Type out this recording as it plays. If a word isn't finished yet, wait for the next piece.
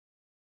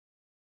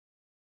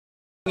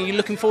Are you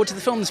looking forward to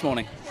the film this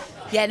morning?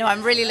 Yeah, no,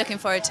 I'm really looking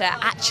forward to it.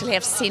 Actually,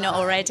 I've seen it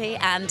already,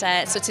 and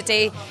so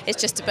today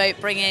it's just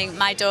about bringing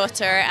my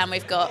daughter, and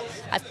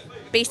I've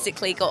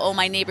basically got all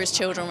my neighbours'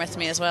 children with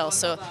me as well,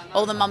 so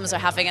all the mums are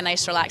having a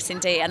nice relaxing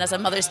day, and as a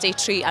Mother's Day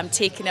treat, I'm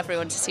taking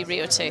everyone to see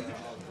Rio 2.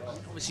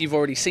 Obviously you've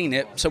already seen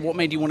it, so what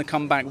made you want to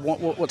come back?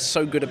 What's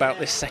so good about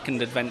this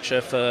second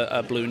adventure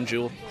for Blue and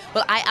Jewel?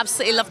 Well, I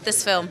absolutely loved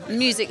this film. The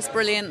music's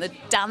brilliant, the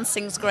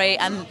dancing's great,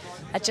 and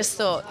I just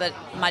thought that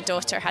my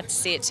daughter had to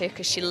see it too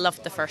because she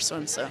loved the first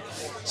one, so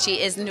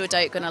she is no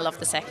doubt going to love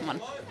the second one.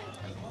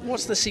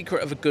 What's the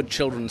secret of a good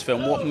children's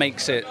film? What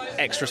makes it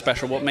extra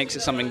special? What makes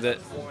it something that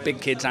big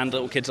kids and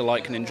little kids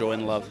alike can enjoy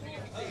and love?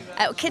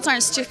 Kids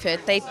aren't stupid.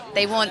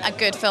 They want a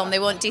good film. They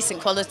want decent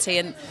quality,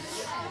 and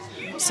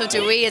so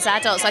do we as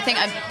adults. I think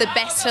the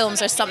best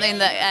films are something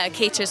that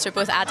caters for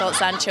both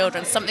adults and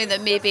children, something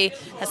that maybe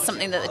has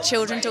something that the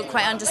children don't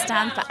quite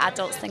understand but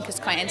adults think is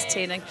quite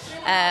entertaining.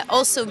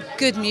 Also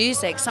good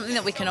music, something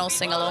that we can all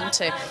sing along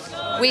to.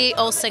 We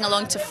all sing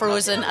along to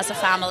Frozen as a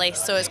family,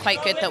 so it's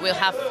quite good that we'll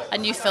have a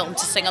new film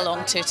to sing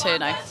along to too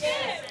now.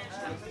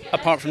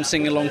 Apart from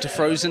singing along to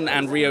Frozen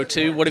and Rio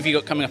 2, what have you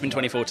got coming up in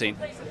 2014?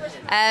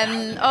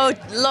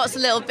 Lots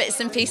of little bits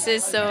and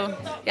pieces. So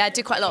yeah, I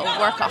do quite a lot of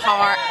work at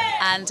heart,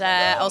 and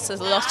also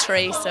the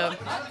lottery.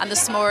 And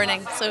this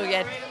morning. So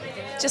yeah,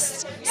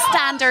 just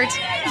standard,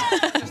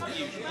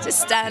 just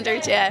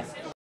standard. Yeah.